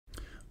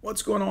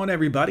What's going on,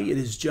 everybody? It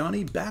is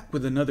Johnny back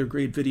with another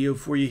great video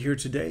for you here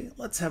today.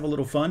 Let's have a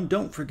little fun.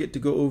 Don't forget to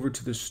go over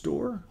to the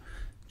store.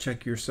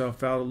 Check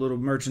yourself out. A little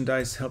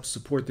merchandise helps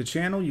support the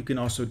channel. You can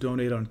also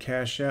donate on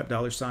Cash App,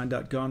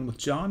 $Gone with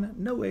John,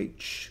 no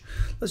H.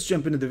 Let's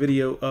jump into the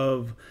video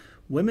of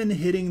women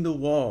hitting the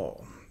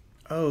wall.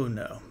 Oh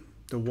no,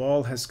 the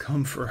wall has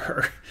come for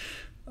her.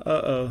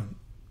 Uh-oh.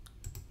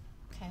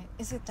 Okay,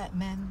 is it that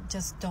men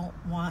just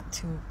don't want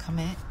to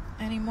commit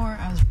anymore?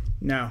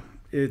 No.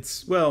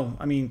 It's, well,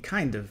 I mean,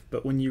 kind of,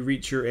 but when you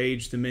reach your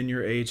age, the men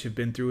your age have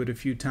been through it a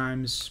few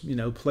times, you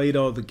know, played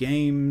all the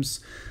games,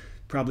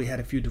 probably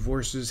had a few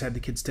divorces, had the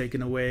kids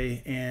taken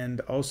away,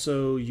 and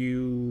also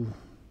you're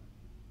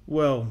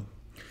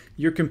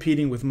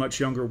competing with much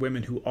younger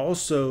women who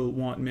also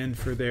want men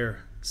for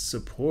their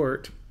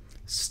support,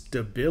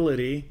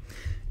 stability,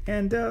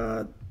 and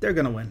they're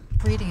gonna win.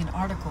 Reading an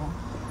article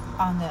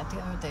on that the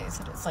other day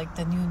said it's like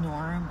the new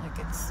norm, like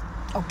it's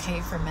okay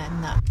for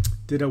men not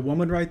Did a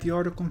woman write the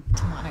article?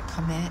 to want to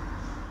commit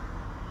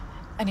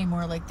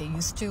anymore like they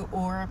used to,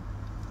 or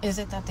is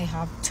it that they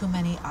have too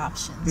many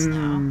options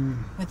now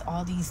with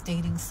all these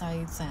dating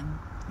sites and,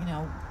 you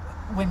know,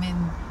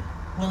 women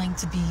willing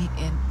to be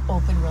in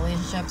open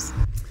relationships?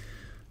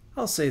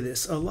 I'll say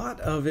this, a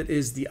lot of it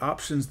is the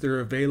options that are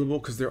available,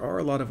 because there are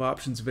a lot of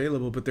options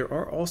available, but there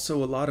are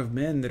also a lot of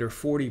men that are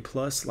 40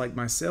 plus like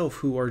myself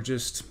who are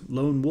just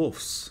lone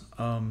wolves,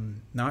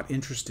 not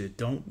interested,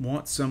 don't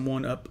want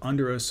someone up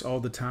under us all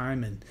the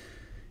time, and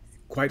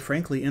quite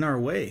frankly in our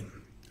way.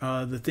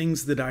 The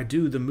things that I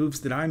do, the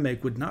moves that I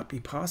make would not be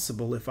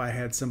possible if I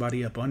had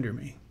somebody up under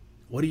me.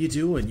 What are you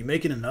doing? You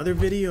making another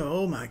video?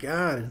 Oh my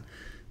God.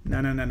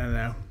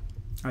 No.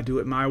 I do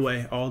it my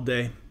way all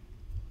day.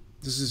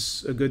 This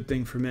is a good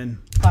thing for men.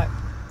 But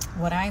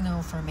what I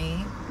know for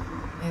me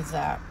is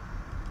that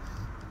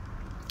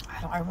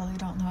I really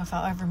don't know if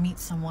I'll ever meet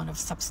someone of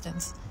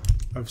substance.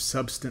 Of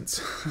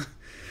substance?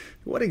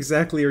 What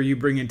exactly are you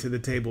bringing to the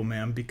table,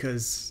 ma'am?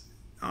 Because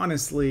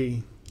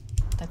honestly,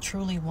 that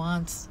truly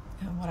wants,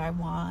 you know, what I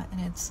want, and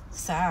it's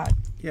sad.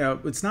 Yeah,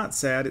 it's not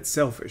sad, it's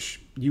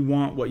selfish. You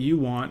want what you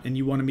want, and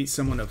you want to meet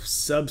someone of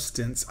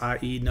substance,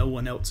 i.e. no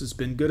one else has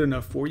been good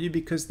enough for you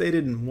because they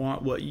didn't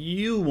want what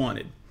you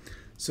wanted.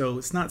 So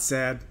it's not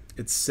sad,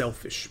 it's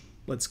selfish.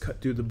 Let's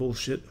cut through the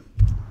bullshit.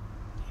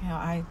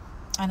 Yeah,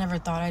 I never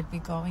thought I'd be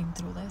going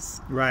through this.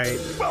 Right.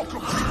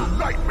 Welcome to your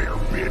nightmare,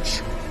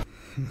 bitch.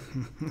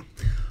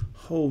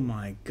 Oh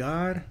my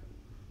God.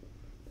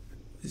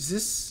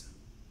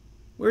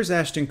 Where's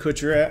Ashton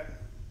Kutcher at?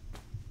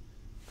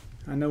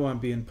 I know I'm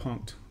being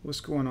punked.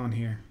 What's going on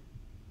here?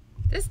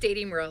 This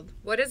dating world,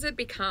 what does it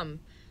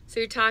become?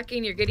 So you're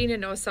talking, you're getting to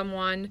know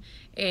someone,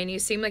 and you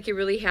seem like you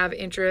really have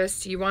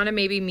interest. You want to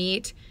maybe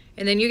meet,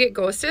 and then you get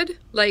ghosted?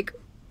 Like,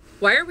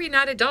 why are we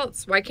not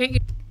adults? Why can't you?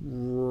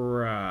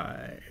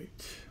 Right.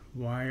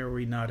 Why are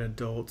we not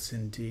adults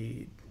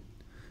indeed?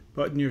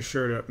 Button your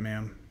shirt up,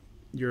 ma'am.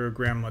 You're a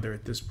grandmother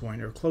at this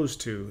point, or close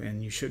to,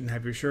 and you shouldn't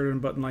have your shirt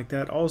unbuttoned like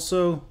that.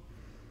 Also,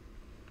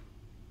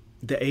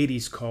 the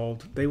 80s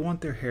called. They want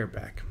their hair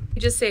back.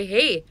 You just say,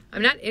 hey,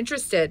 I'm not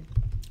interested.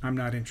 I'm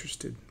not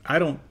interested.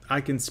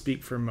 I can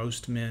speak for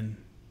most men.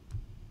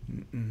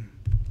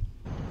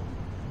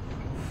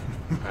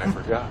 I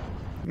forgot.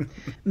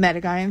 Met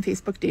a guy on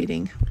Facebook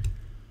dating.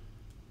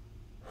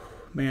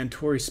 Man,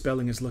 Tori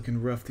Spelling is looking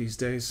rough these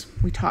days.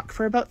 We talked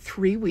for about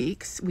 3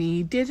 weeks.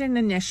 We did an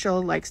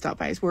initial, stop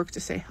by his work to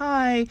say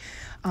hi.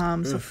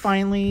 So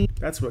finally...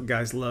 That's what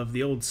guys love.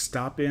 The old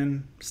stop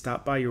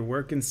by your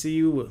work and see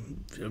you,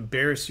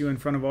 embarrass you in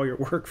front of all your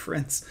work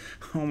friends.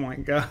 Oh my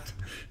God.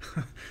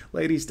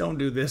 Ladies, don't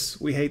do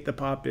this. We hate the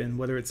pop-in,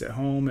 whether it's at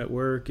home, at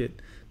work,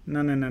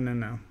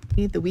 No.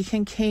 The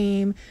weekend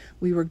came.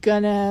 We were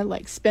gonna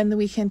spend the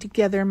weekend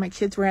together. My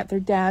kids were at their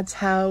dad's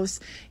house.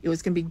 It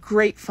was gonna be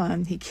great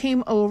fun. He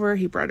came over.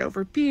 He brought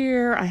over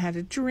beer. I had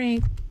a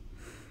drink.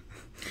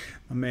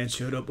 My man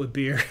showed up with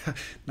beer.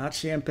 Not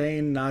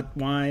champagne, not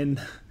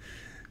wine.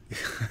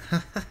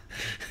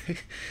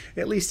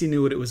 At least he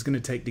knew what it was going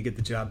to take to get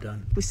the job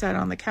done. We sat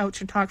on the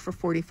couch and talked for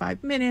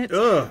 45 minutes.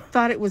 Ugh.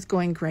 Thought it was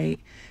going great.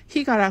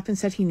 He got up and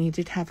said he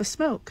needed to have a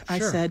smoke. Sure. I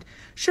said,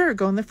 sure,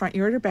 go in the front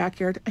yard or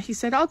backyard. He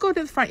said, I'll go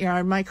to the front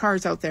yard. My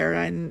car's out there,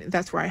 and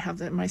that's where I have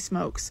my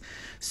smokes.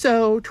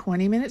 So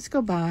 20 minutes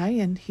go by,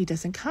 and he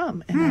doesn't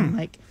come. And I'm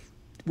like,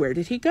 where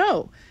did he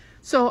go?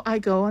 So I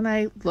go and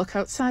I look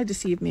outside to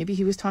see if maybe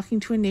he was talking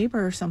to a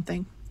neighbor or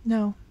something.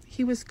 No,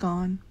 he was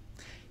gone.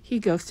 He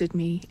ghosted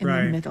me in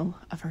the middle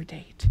of our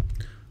date.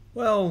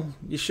 Well,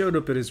 you showed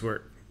up at his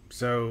work.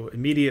 So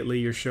immediately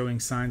you're showing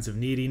signs of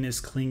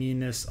neediness,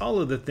 clinginess, all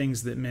of the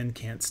things that men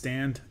can't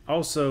stand.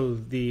 Also,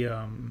 the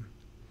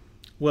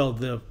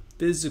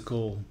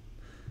physical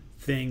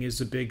thing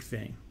is a big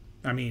thing.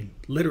 I mean,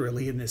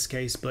 literally in this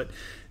case, but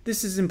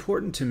this is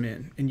important to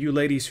men. And you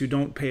ladies who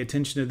don't pay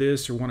attention to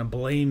this or want to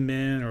blame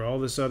men or all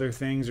this other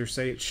things or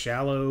say it's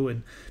shallow,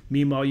 and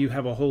meanwhile you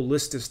have a whole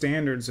list of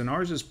standards, and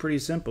ours is pretty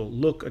simple.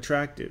 Look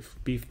attractive.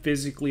 Be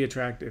physically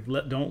attractive.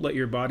 Don't let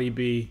your body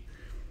be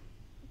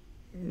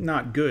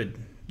not good.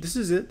 This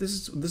is it.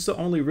 This is the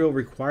only real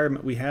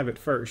requirement we have at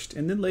first.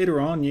 And then later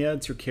on, yeah,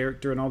 it's your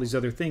character and all these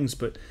other things,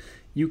 but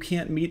you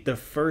can't meet the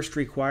first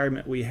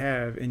requirement we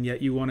have, and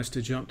yet you want us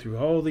to jump through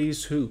all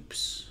these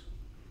hoops.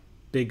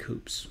 Big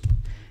hoops.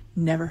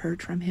 Never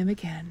heard from him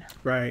again.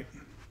 Right.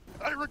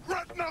 I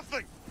regret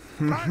nothing.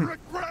 I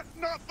regret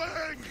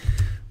nothing.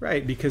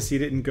 Right, because he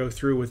didn't go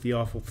through with the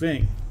awful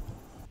thing.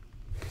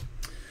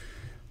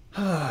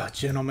 Ah,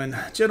 gentlemen,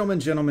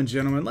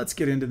 let's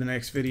get into the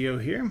next video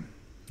here.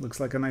 Looks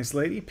like a nice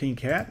lady, pink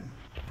hat.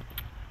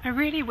 I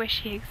really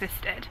wish he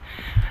existed.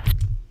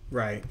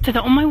 Right. So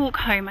that on my walk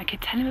home, I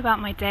could tell him about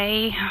my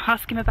day,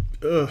 ask him about...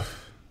 Ugh.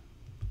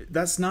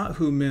 That's not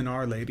who men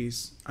are,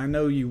 ladies. I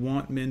know you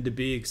want men to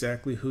be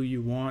exactly who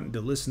you want,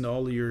 to listen to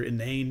all of your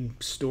inane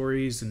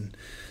stories and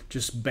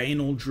just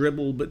banal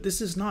dribble, but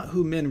this is not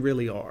who men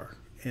really are.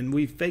 And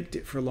we've faked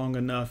it for long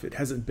enough. It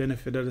hasn't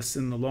benefited us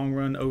in the long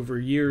run over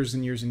years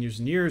and years and years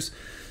and years.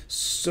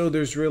 So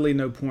there's really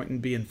no point in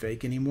being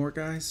fake anymore,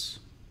 guys.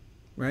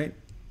 Right?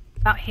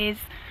 About his,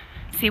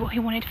 see what he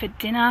wanted for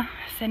dinner,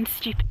 send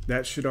stupid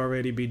That should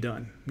already be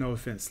done. No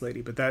offense,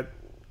 lady, but that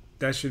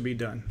should be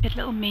done.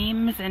 little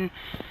memes and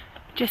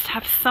just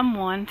have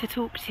someone to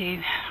talk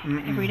to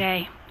every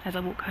day as I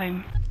walk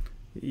home.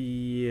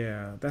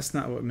 Yeah, that's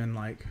not what men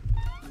like.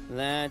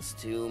 That's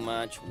too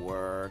much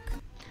work.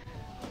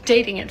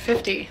 Dating at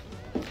 50.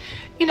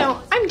 You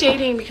know, I'm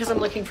dating because I'm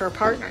looking for a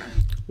partner.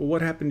 Well,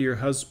 what happened to your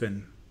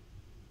husband?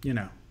 You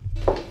know.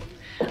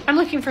 I'm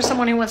looking for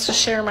someone who wants to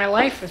share my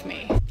life with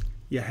me.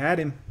 You had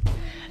him.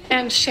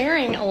 And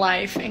sharing a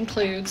life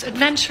includes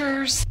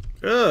adventures,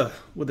 Ugh,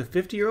 with a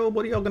 50-year-old,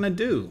 what are y'all gonna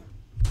do?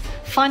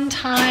 fun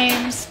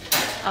times,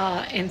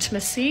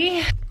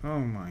 intimacy. Oh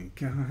my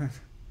God.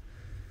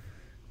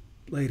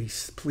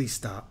 Ladies, please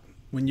stop.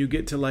 When you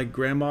get to like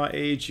grandma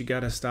age, you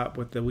gotta stop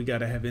with the we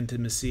gotta have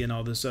intimacy and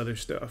all this other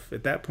stuff.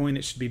 At that point,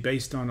 it should be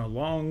based on a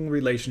long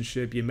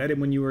relationship. You met him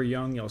when you were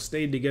young. Y'all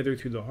stayed together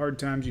through the hard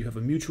times. You have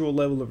a mutual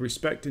level of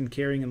respect and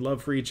caring and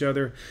love for each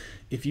other.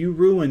 If you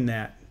ruin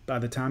that by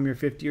the time you're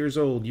 50 years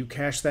old, you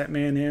cash that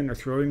man in or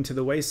throw him to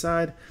the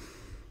wayside,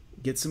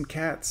 get some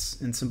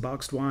cats and some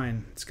boxed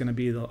wine. It's going to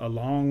be a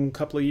long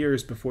couple of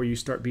years before you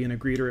start being a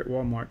greeter at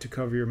Walmart to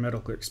cover your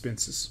medical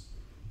expenses.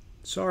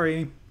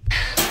 Sorry.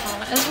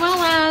 As well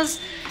as,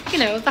 you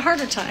know, the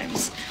harder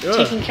times. Ugh.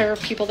 Taking care of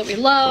people that we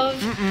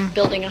love,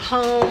 building a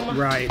home.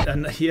 Right.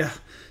 And yeah,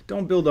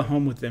 don't build a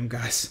home with them,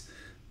 guys.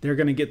 They're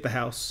going to get the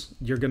house.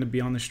 You're going to be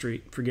on the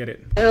street. Forget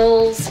it.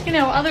 Bills, you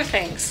know, other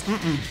things.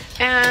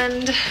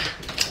 And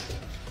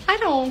I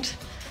don't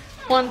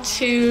want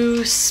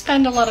to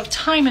spend a lot of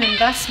time and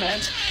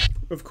investment.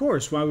 Of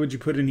course. Why would you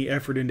put any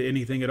effort into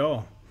anything at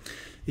all?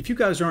 If you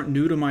guys aren't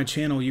new to my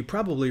channel, you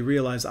probably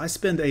realize I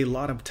spend a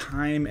lot of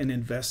time and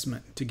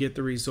investment to get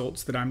the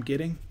results that I'm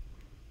getting.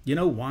 You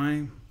know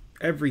why?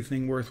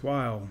 Everything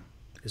worthwhile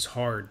is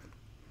hard.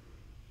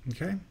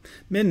 Okay?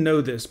 Men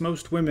know this.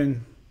 Most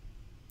women,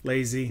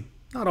 lazy.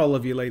 Not all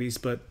of you ladies,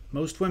 but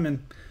most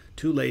women,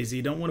 too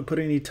lazy. Don't want to put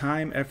any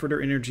time, effort,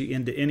 or energy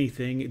into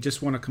anything.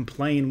 Just want to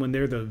complain when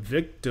they're the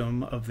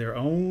victim of their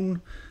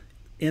own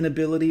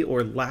inability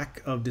or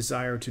lack of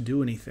desire to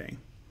do anything.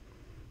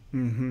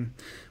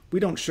 We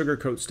don't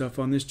sugarcoat stuff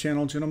on this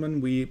channel, gentlemen.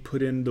 We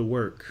put in the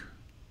work.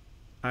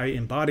 I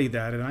embody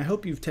that, and I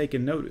hope you've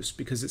taken notice,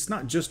 because it's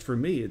not just for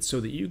me. It's so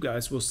that you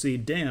guys will see,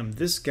 damn,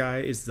 this guy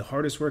is the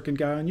hardest working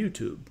guy on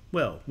YouTube.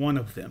 Well, one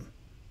of them.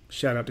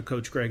 Shout out to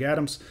Coach Greg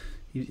Adams.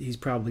 He's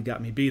probably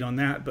got me beat on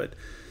that, but,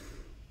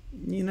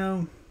 you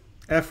know,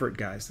 effort,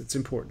 guys. It's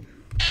important.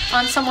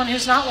 On someone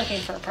who's not looking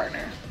for a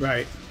partner.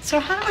 Right. So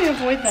how do we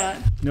avoid that?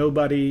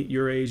 Nobody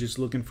your age is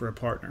looking for a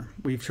partner.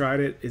 We've tried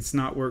it. It's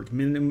not worked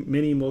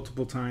many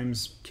multiple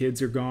times.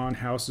 Kids are gone.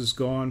 House is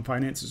gone.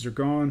 Finances are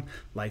gone.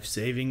 Life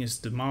saving is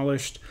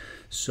demolished.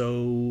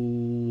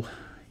 So,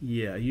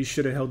 yeah, you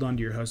should have held on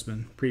to your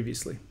husband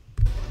previously.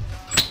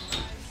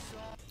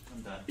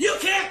 You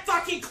can't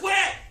fucking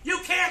quit! You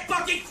can't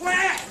fucking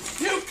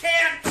quit! You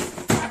can't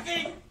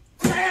fucking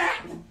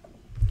quit!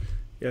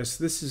 Yes,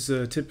 this is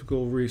a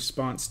typical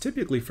response,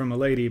 typically from a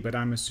lady, but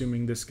I'm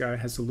assuming this guy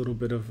has a little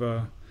bit of,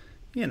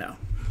 you know.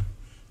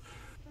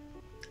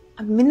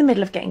 I'm in the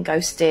middle of getting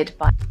ghosted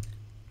by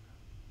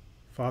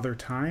Father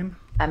Time?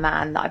 a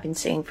man that I've been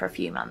seeing for a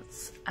few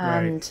months.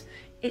 And Right.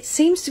 it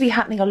seems to be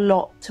happening a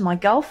lot to my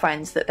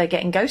girlfriends, that they're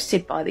getting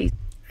ghosted by these.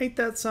 Ain't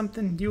that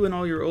something? You and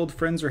all your old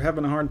friends are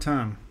having a hard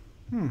time.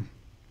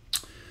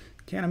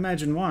 Can't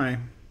imagine why.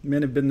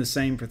 Men have been the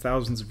same for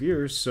thousands of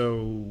years,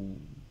 so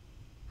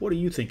what do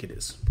you think it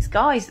is?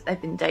 Guys that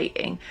they've been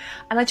dating.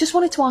 And I just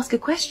wanted to ask a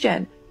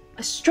question.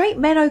 Are straight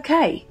men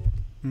okay?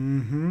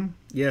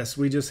 Yes,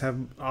 we just have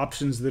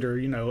options that are,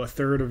 you know, a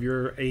third of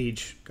your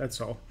age.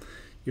 That's all.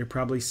 You're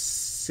probably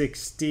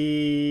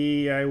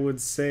 60, I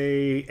would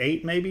say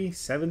 8 maybe,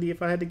 70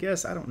 if I had to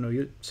guess. I don't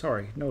know.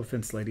 Sorry, no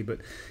offense, lady. But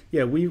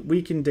yeah,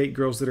 we can date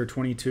girls that are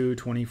 22,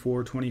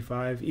 24,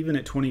 25, even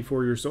at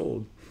 24 years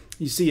old.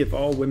 You see, if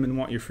all women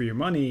want you for your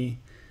money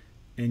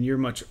and you're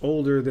much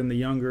older than the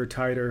younger,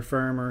 tighter,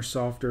 firmer,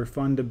 softer,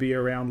 fun to be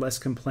around, less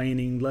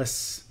complaining,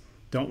 less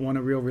don't want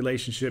a real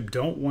relationship,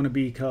 don't want to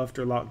be cuffed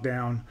or locked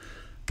down,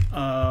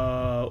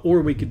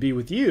 or we could be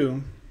with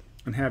you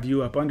and have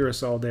you up under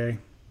us all day.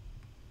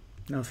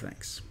 No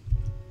thanks.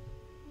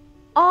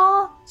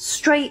 Are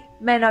straight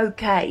men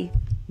okay?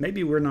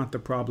 Maybe we're not the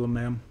problem,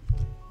 ma'am.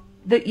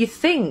 That you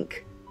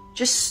think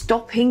just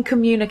stopping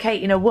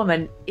communicating a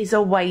woman is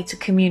a way to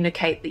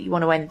communicate that you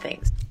want to end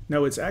things?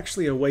 No, it's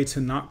actually a way to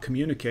not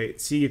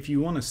communicate. See, if you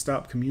want to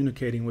stop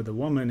communicating with a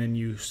woman and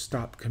you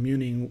stop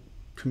communicating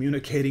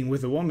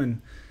with a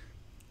woman,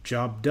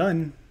 job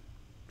done.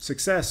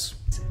 Success.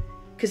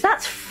 Because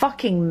that's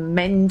fucking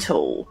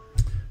mental.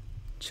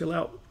 Chill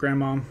out,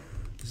 Grandma.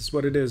 This is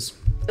what it is.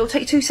 It'll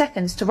take 2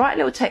 seconds to write a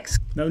little text.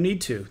 No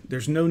need to.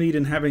 There's no need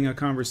in having a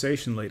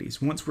conversation,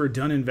 ladies. Once we're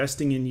done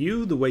investing in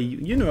you, the way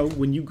you know,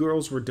 when you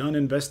girls were done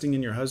investing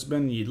in your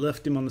husband, you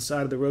left him on the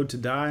side of the road to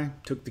die,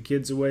 took the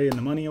kids away and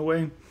the money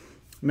away.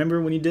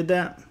 Remember when you did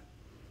that?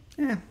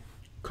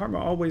 Karma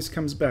always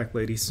comes back,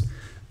 ladies.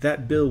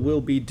 That bill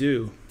will be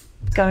due.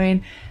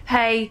 Going,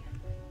 hey,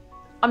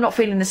 I'm not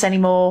feeling this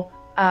anymore.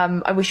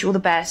 I wish you all the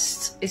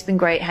best. It's been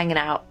great hanging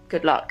out.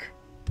 Good luck.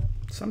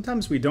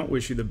 Sometimes we don't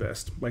wish you the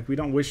best. Like, we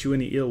don't wish you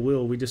any ill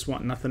will. We just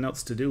want nothing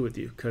else to do with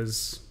you.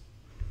 Because,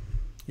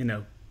 you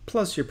know,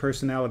 plus your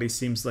personality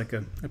seems like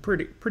a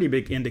pretty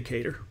big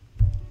indicator.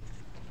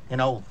 You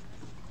know,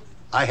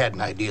 I had an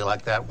idea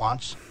like that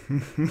once.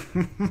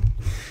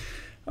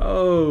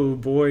 Oh,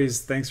 boys,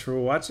 thanks for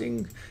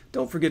watching.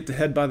 Don't forget to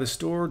head by the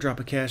store,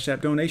 drop a Cash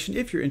App donation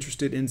if you're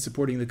interested in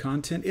supporting the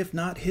content. If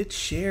not, hit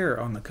share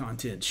on the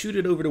content. Shoot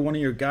it over to one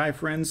of your guy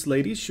friends.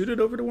 Ladies, shoot it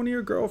over to one of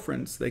your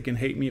girlfriends. They can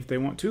hate me if they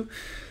want to.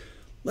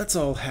 Let's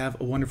all have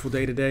a wonderful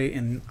day today,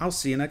 and I'll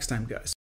see you next time, guys.